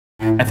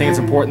I think it's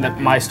important that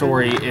my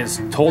story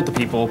is told to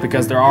people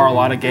because there are a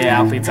lot of gay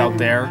athletes out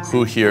there.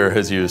 Who here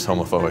has used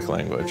homophobic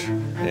language?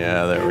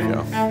 Yeah, there we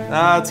go.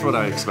 That's what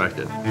I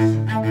expected.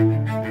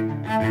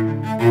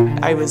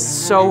 I was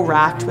so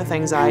racked with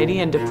anxiety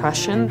and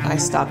depression. I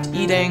stopped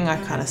eating,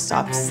 I kind of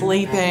stopped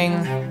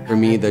sleeping. For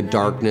me, the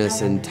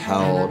darkness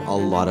entailed a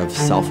lot of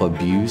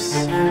self-abuse.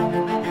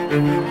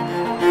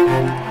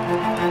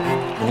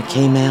 When it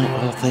came out,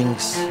 all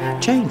things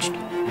changed.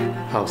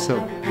 How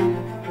so?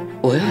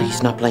 Well,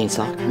 he's not playing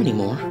soccer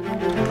anymore.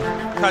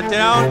 Cut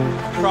down,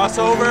 cross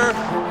over.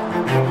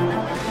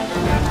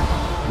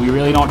 We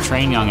really don't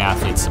train young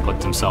athletes to put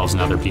themselves in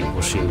other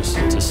people's shoes,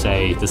 to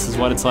say, this is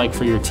what it's like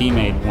for your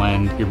teammate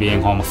when you're being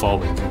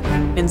homophobic.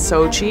 In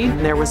Sochi,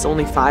 there was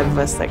only 5 of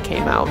us that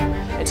came out.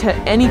 To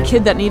any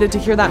kid that needed to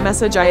hear that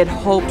message, I had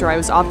hoped or I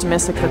was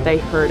optimistic that they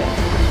heard it.